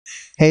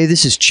Hey,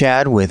 this is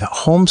Chad with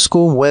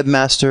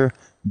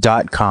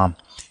homeschoolwebmaster.com,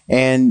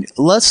 and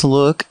let's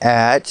look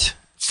at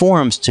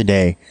forums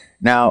today.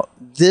 Now,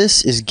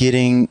 this is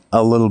getting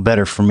a little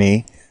better for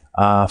me.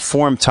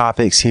 Forum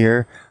topics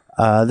here.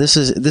 This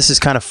is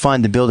kind of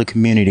fun to build a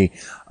community.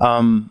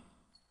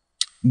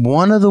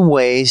 One of the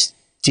ways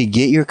to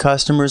get your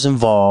customers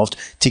involved,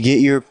 to get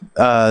your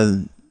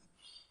the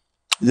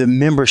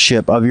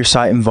membership of your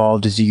site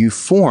involved, is to use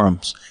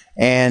forums.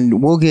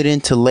 And we'll get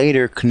into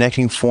later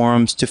connecting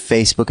forums to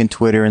Facebook and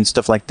Twitter and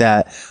stuff like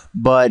that.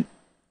 But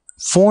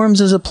forums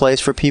is a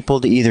place for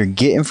people to either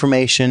get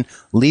information,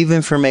 leave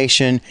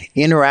information,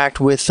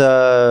 interact with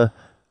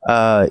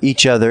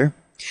each other,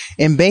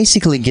 and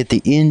basically get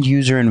the end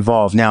user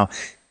involved. Now,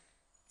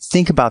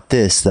 think about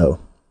this though.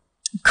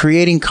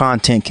 Creating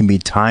content can be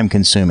time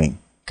consuming.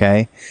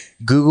 Okay,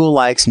 Google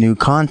likes new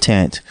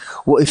content.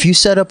 Well, if you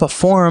set up a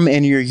forum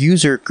and your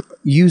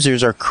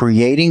users are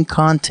creating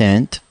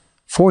content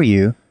for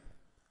you,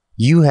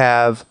 you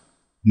have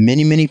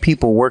many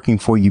people working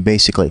for you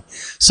basically.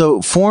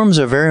 So forums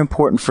are very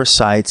important for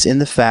sites in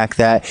the fact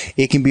that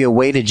it can be a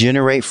way to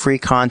generate free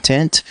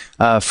content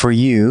for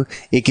you.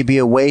 It could be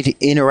a way to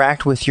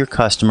interact with your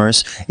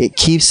customers. It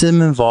keeps them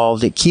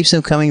involved. It keeps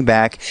them coming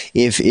back.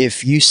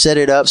 If you set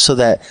it up so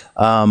that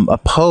when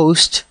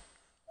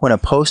a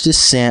post is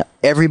sent,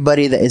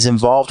 everybody that is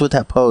involved with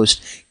that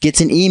post gets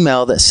an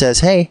email that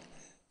says, hey,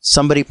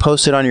 somebody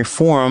posted on your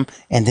forum,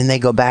 and then they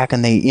go back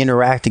and they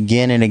interact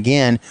again and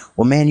again.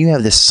 Well, man, you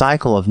have this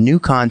cycle of new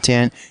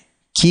content,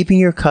 keeping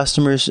your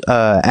customers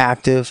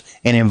active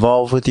and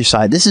involved with your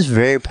site. This is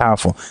very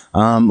powerful.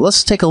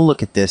 Let's take a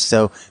look at this.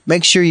 So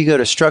make sure you go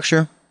to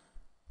structure,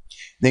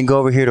 then go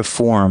over here to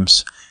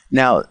forums.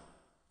 Now,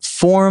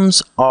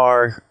 forums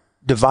are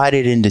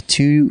divided into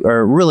two,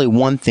 or really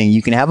one thing.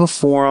 You can have a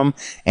forum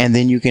and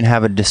then you can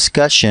have a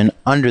discussion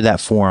under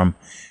that forum.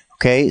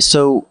 Okay,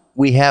 so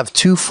we have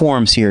two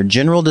forums here,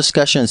 general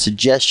discussion and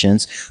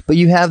suggestions, but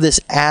you have this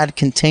add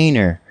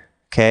container.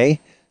 Okay,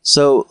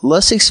 so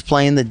let's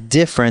explain the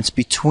difference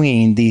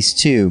between these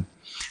two.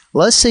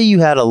 Let's say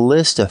you had a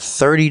list of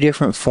 30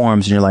 different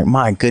forums and you're like,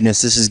 my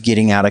goodness, this is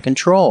getting out of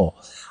control.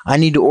 I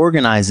need to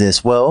organize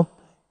this. Well,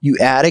 you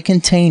add a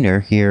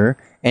container here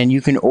and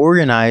you can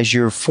organize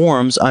your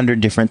forums under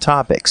different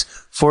topics.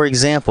 For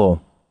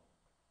example,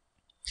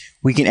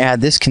 we can add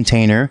this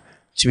container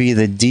to be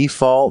the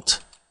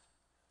default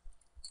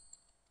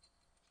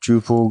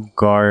Drupal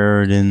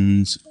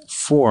Gardens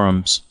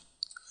forums,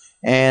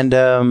 and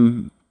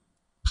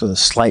put a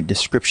slight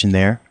description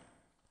there.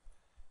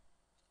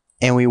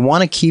 And we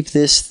want to keep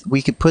this.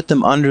 We could put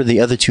them under the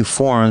other two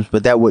forums,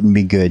 but that wouldn't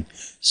be good.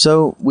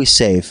 So we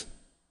save.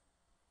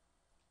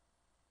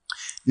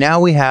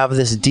 Now we have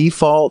this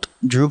default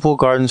Drupal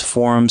Gardens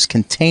forums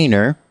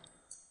container,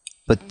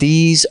 but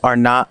these are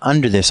not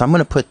under this. I'm going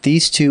to put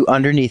these two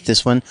underneath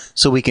this one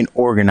so we can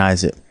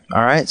organize it.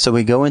 All right. So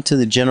we go into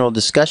the general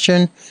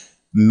discussion.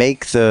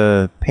 Make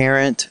the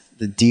parent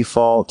the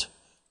default,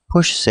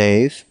 push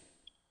save,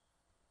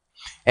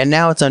 and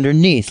now it's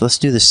underneath. Let's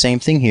do the same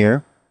thing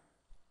here.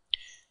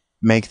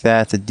 Make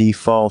that the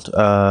default,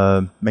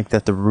 make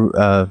that the root,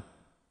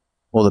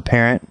 well, the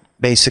parent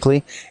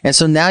basically. And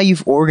so now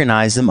you've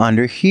organized them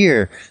under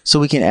here. So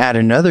we can add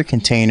another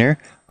container.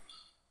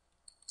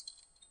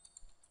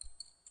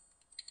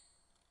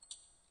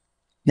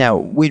 Now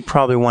we'd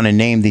probably want to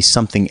name these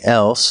something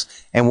else,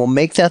 and we'll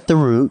make that the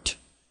root.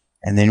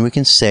 And then we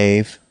can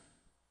save.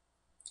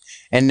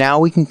 And now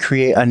we can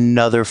create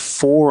another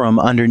forum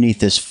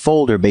underneath this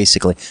folder,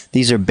 basically.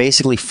 These are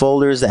basically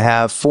folders that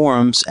have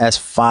forums as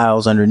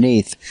files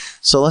underneath.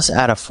 So let's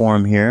add a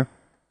forum here.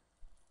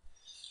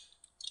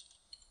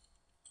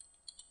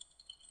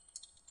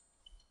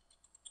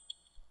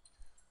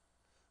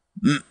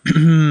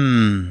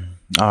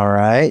 All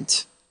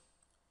right.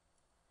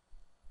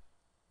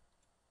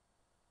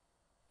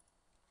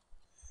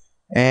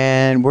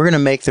 And we're going to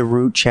make the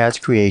root Chad's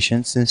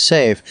Creations and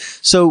save.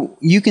 So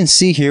you can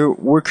see here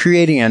we're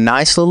creating a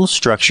nice little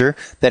structure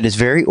that is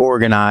very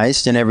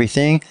organized and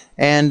everything,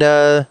 and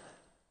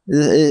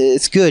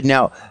it's good.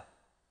 Now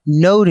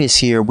notice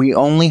here we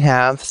only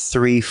have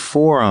 3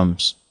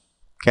 forums.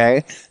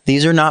 Okay,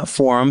 these are not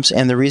forums,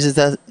 and the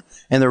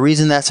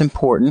reason that's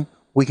important,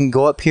 we can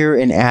go up here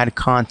and add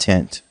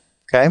content.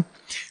 Okay,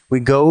 we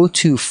go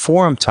to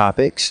forum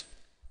topics.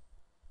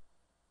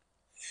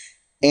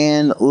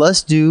 And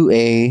let's do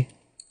a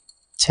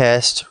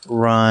test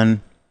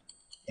run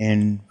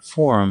in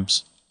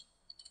forums.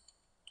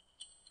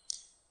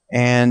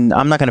 And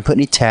I'm not going to put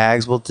any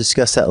tags. We'll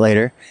discuss that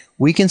later.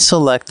 We can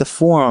select the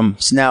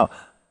forums. Now,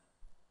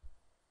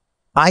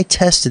 I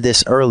tested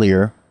this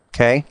earlier,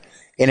 okay?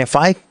 And if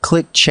I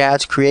click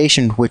Chad's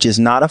Creation, which is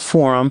not a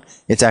forum,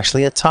 it's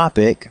actually a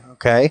topic,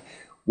 okay?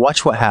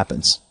 Watch what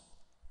happens.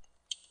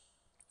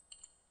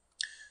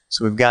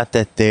 So we've got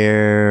that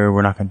there.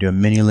 We're not going to do a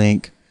mini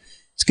link.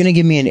 It's going to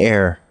give me an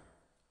error.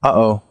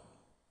 Uh-oh.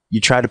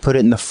 You try to put it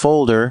in the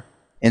folder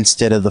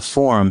instead of the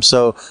forum.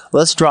 So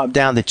let's drop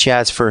down to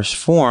Chad's first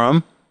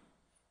forum.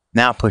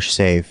 Now push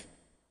save.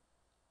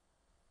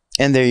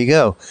 And there you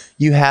go.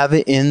 You have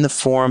it in the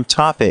forum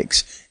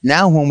topics.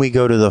 Now when we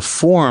go to the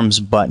forums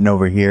button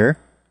over here,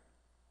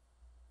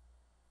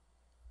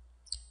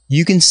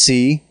 you can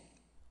see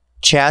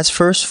Chad's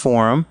first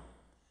forum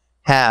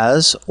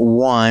has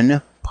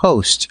one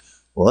post.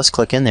 Well, let's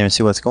click in there and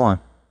see what's going on.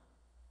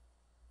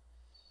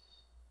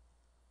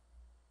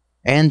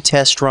 And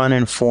test run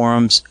in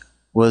forums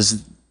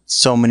was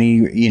so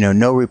many,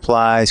 no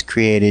replies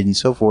created and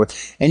so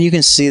forth. And you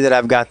can see that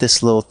I've got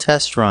this little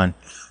test run.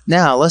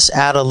 Now let's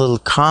add a little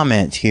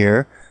comment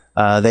here.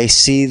 They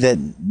see that,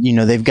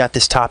 they've got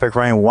this topic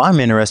running. Well, I'm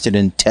interested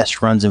in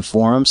test runs in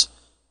forums.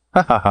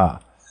 Ha ha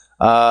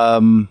ha.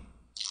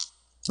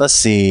 Let's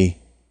see.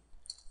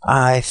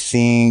 I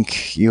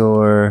think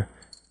your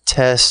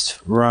test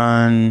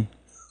run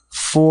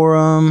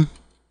forum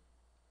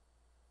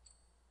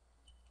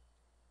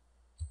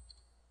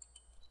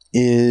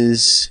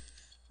is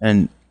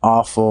an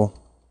awful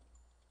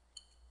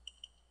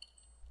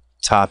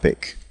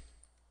topic.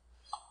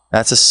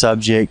 That's a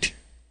subject.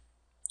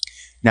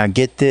 Now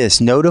get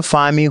this.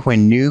 Notify me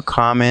when new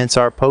comments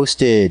are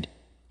posted.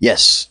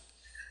 Yes.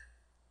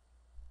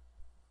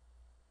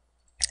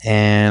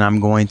 And I'm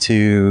going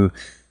to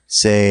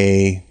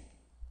say,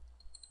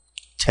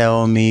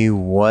 tell me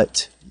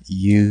what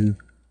you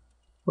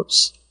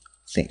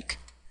think.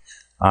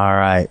 All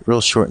right. Real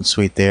short and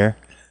sweet there.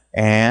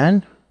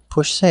 And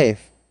push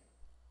save.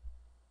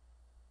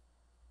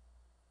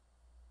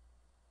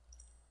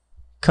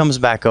 Comes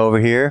back over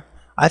here.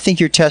 I think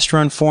your test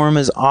run forum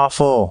is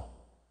awful.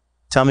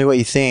 Tell me what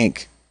you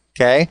think.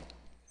 Okay?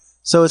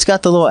 So it's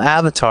got the little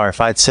avatar.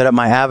 If I'd set up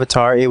my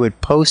avatar, it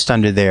would post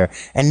under there.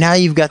 And now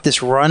you've got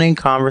this running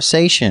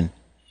conversation.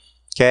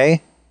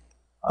 Okay?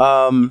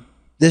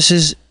 This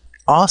is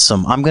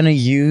awesome. I'm going to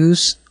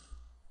use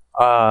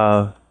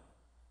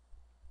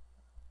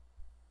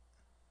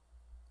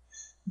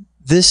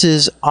this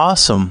is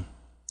awesome.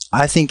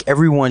 I think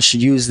everyone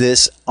should use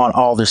this on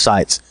all their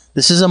sites.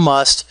 This is a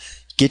must.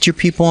 Get your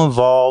people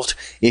involved.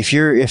 If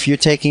you're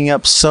taking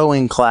up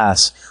sewing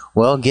class,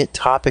 well, get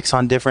topics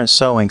on different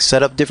sewing.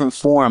 Set up different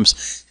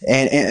forums,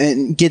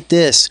 and get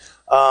this.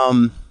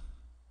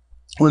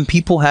 When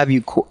people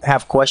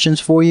have questions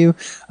for you,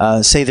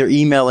 say they're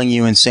emailing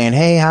you and saying,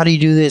 "Hey, how do you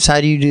do this?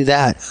 How do you do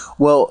that?"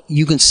 Well,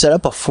 you can set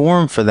up a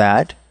forum for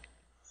that.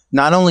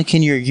 Not only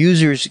can your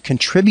users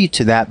contribute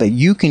to that, but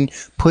you can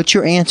put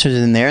your answers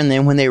in there, and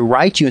then when they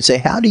write you and say,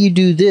 how do you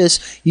do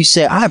this? You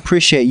say, I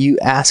appreciate you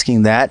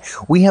asking that.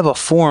 We have a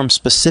forum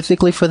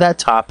specifically for that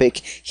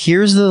topic.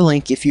 Here's the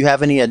link. If you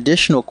have any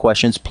additional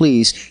questions,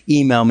 please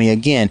email me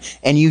again.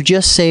 And you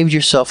just saved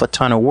yourself a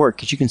ton of work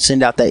because you can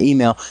send out that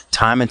email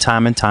time and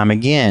time and time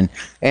again.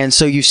 And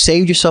so you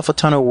saved yourself a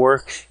ton of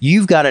work.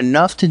 You've got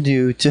enough to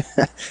do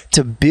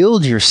to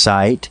build your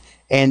site.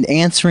 And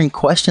answering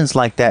questions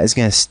like that is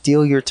going to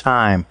steal your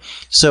time.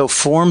 So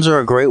forums are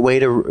a great way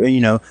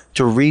to,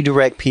 to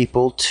redirect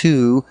people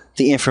to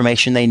the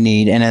information they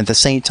need, and at the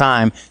same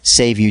time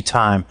save you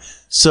time.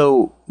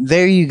 So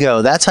there you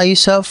go. That's how you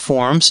set up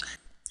forums.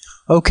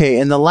 Okay,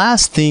 and the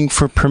last thing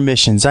for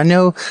permissions. I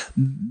know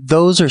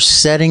those are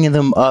setting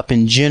them up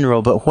in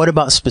general, but what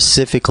about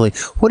specifically?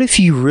 What if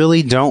you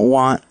really don't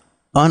want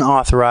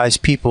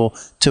unauthorized people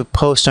to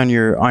post on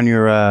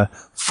your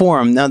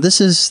forum? Now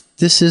this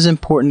is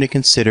important to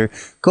consider.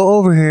 Go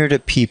over here to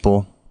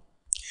people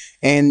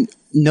and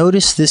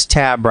notice this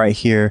tab right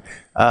here.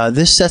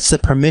 This sets the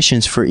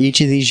permissions for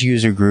each of these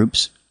user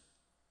groups,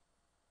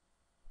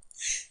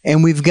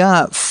 and we've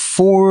got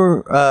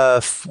four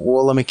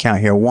well, let me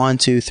count here. 1,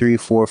 2, 3,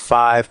 4,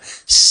 5,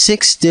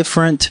 6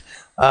 different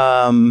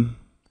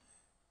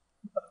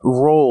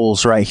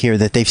roles right here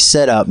that they've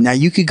set up. Now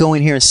you could go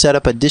in here and set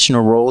up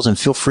additional roles, and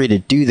feel free to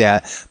do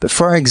that. But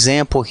for our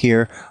example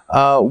here,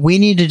 we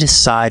need to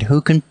decide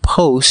who can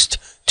post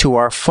to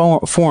our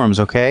forums,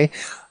 okay?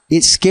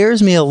 It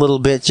scares me a little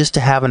bit just to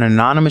have an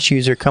anonymous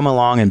user come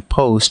along and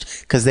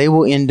post, because they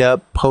will end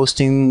up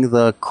posting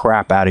the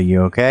crap out of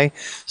you, okay?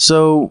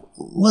 So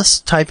let's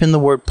type in the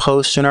word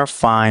post in our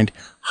find,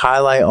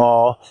 highlight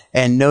all,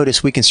 and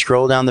notice we can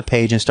scroll down the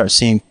page and start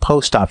seeing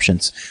post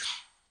options.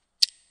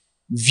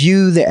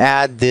 View the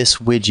add this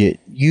widget.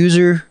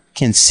 User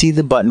can see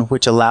the button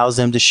which allows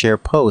them to share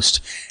post.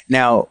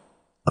 Now,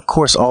 of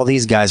course, all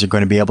these guys are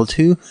going to be able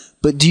to,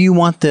 but do you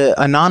want the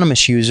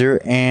anonymous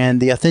user and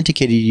the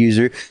authenticated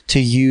user to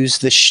use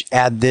the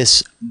add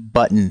this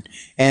button?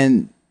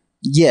 And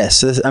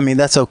yes, I mean,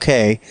 that's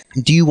okay.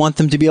 Do you want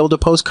them to be able to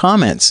post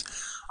comments?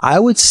 I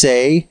would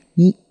say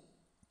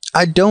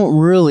I don't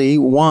really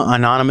want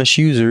anonymous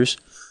users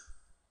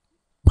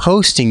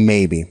posting,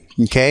 maybe.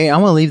 Okay,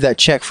 I'm going to leave that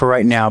check for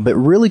right now, but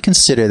really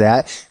consider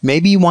that.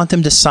 Maybe you want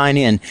them to sign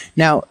in.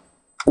 Now,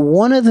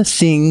 one of the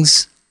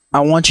things I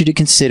want you to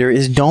consider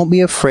is don't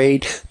be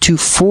afraid to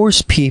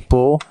force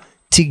people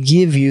to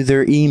give you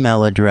their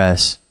email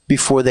address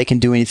before they can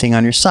do anything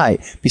on your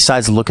site,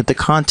 besides look at the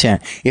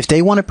content. If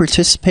they want to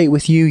participate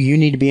with you, you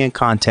need to be in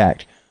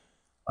contact.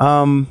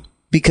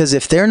 Because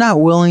if they're not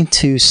willing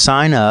to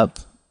sign up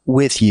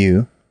with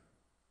you,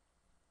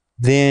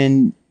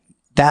 then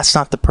that's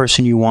not the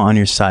person you want on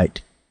your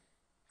site.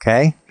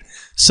 Okay?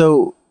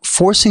 So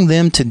forcing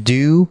them to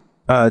do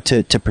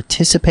to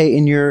participate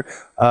in your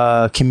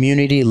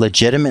community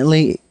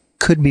legitimately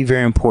could be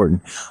very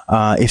important.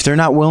 If they're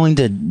not willing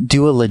to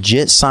do a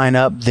legit sign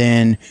up,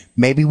 then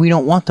maybe we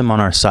don't want them on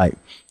our site.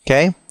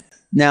 Okay?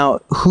 Now,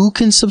 who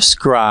can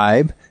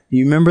subscribe?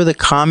 You remember the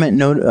comment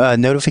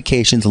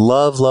notifications.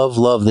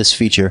 Love this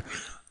feature.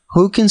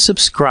 Who can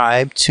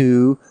subscribe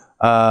to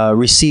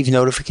receive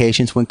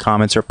notifications when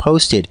comments are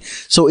posted?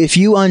 So if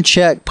you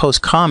uncheck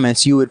post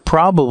comments, you would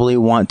probably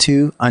want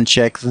to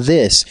uncheck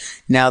this.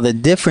 Now the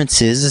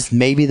difference is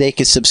maybe they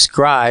could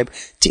subscribe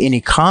to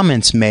any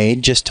comments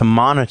made just to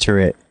monitor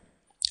it.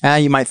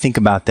 You might think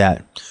about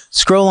that.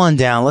 Scroll on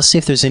down. Let's see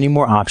if there's any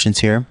more options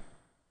here.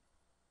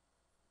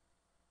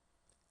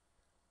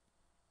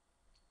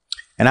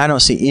 And I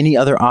don't see any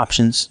other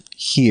options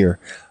here.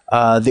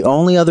 The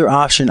only other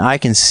option I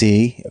can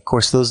see, of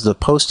course those are the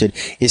posted,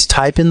 is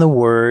type in the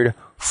word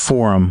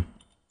forum.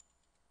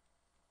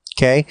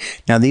 Okay,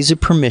 now these are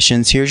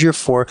permissions. Here's your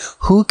forum.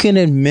 Who can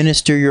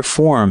administer your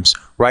forums?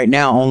 Right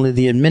now only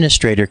the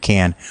administrator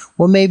can.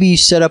 Well, maybe you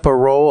set up a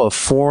role of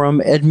forum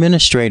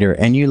administrator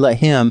and you let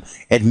him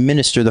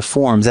administer the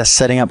forums. That's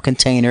setting up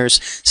containers,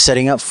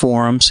 setting up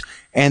forums,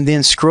 and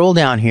then scroll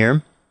down here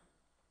a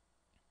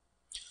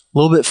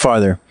little bit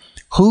farther.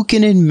 Who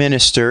can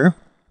administer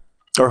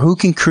or who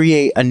can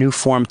create a new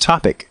forum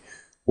topic?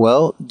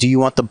 Well, do you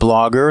want the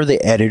blogger,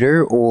 the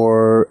editor,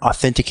 or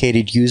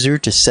authenticated user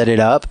to set it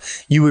up?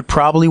 You would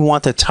probably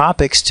want the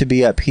topics to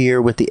be up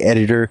here with the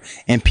editor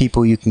and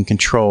people you can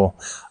control.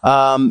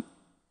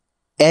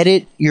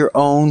 Edit your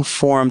own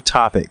forum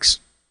topics.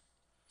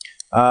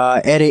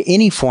 Edit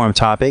any forum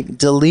topic,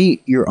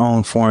 delete your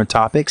own forum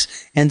topics,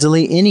 and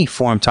delete any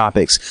forum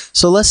topics.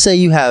 So let's say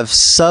you have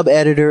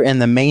sub-editor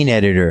and the main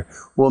editor.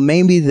 Well,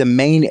 maybe the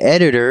main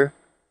editor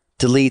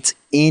deletes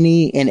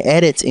any and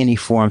edits any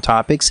forum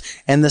topics,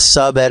 and the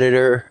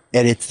sub-editor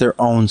edits their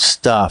own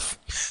stuff.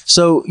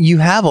 So you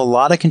have a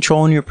lot of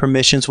control in your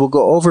permissions. We'll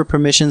go over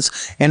permissions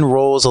and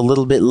roles a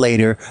little bit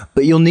later,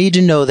 but you'll need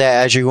to know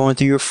that as you're going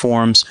through your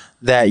forums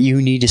that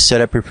you need to set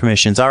up your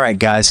permissions. All right,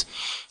 guys.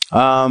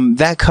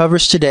 That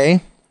covers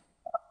today.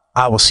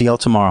 I will see y'all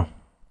tomorrow.